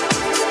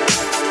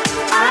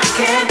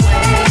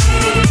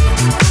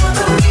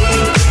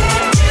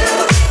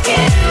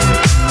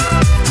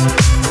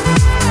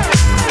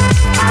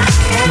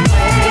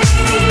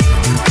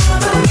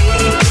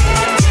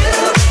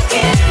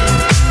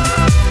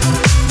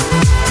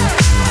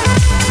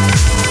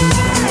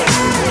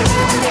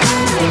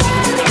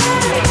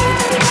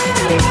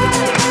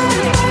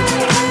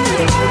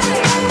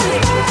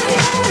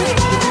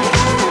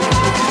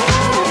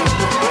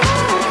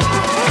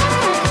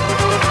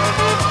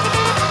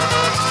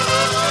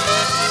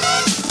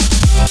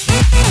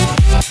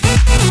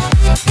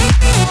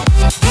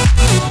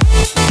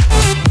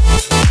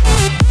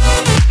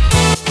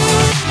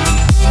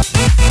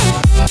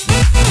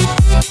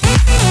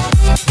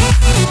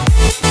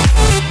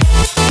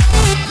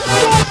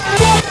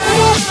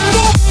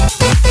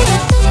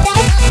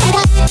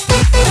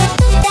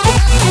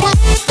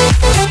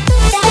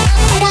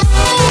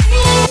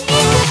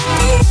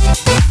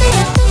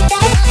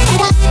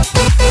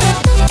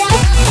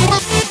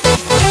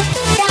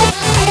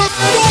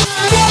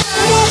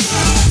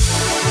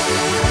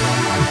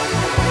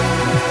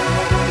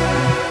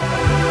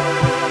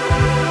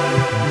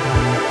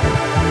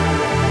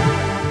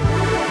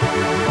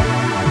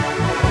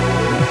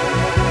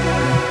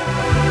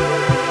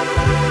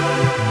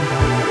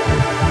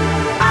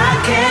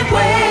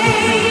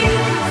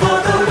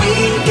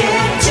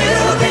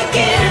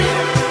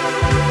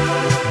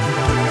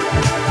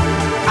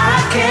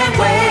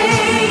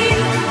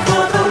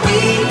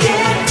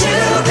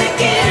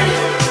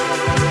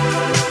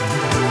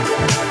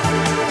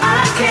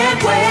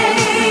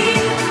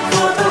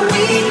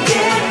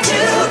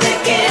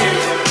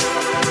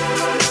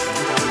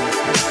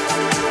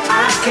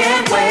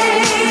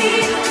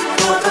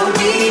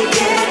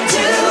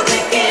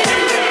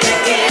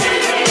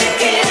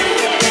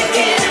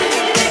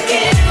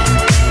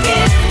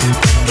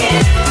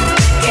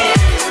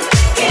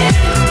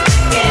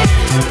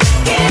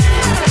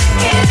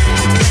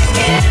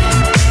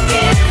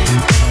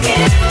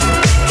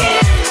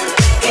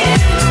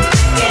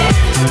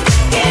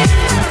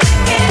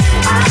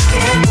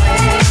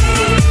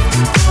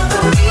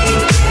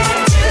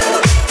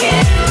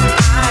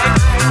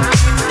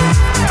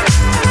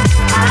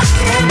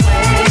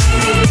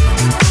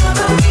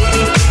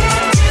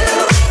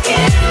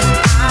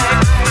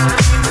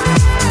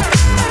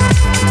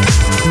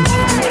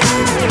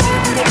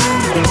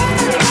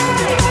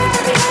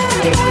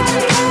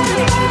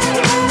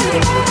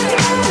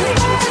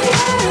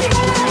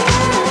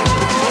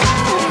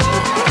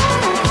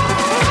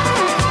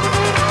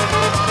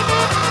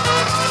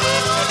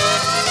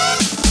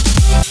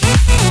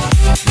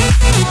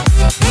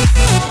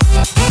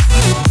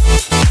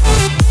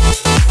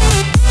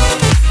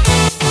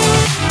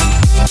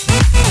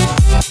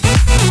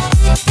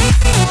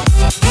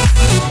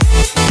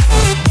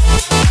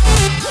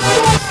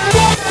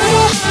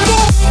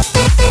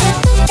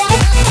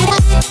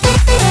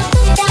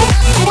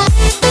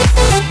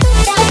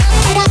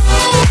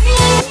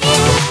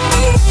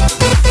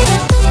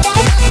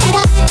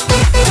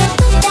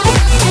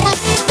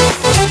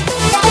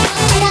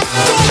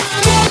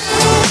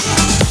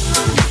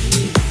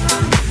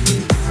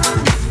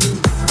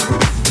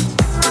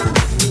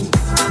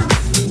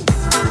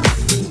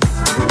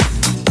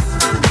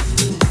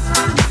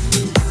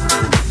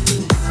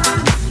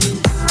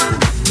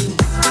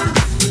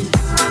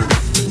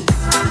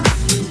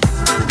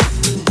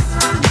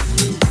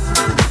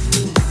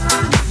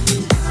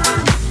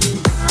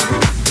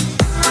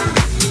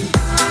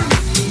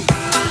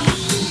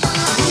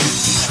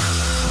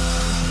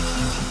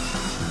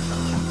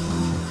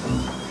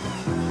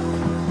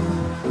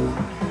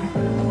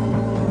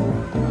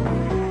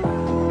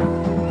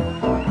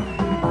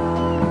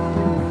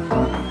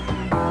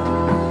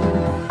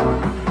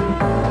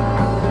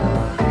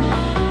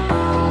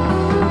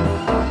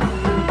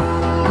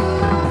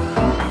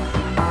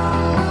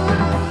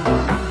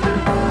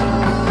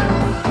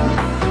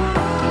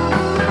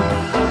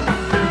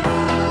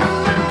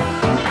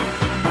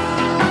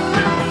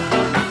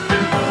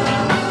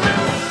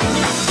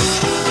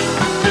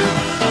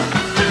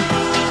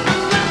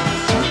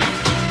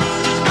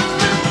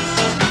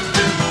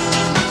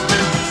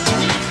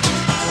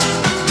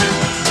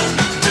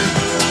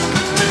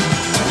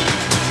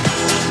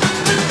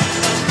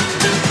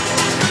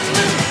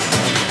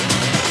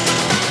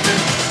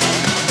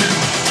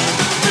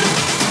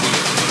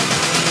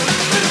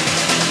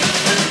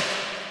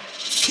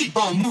 keep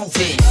on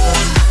moving.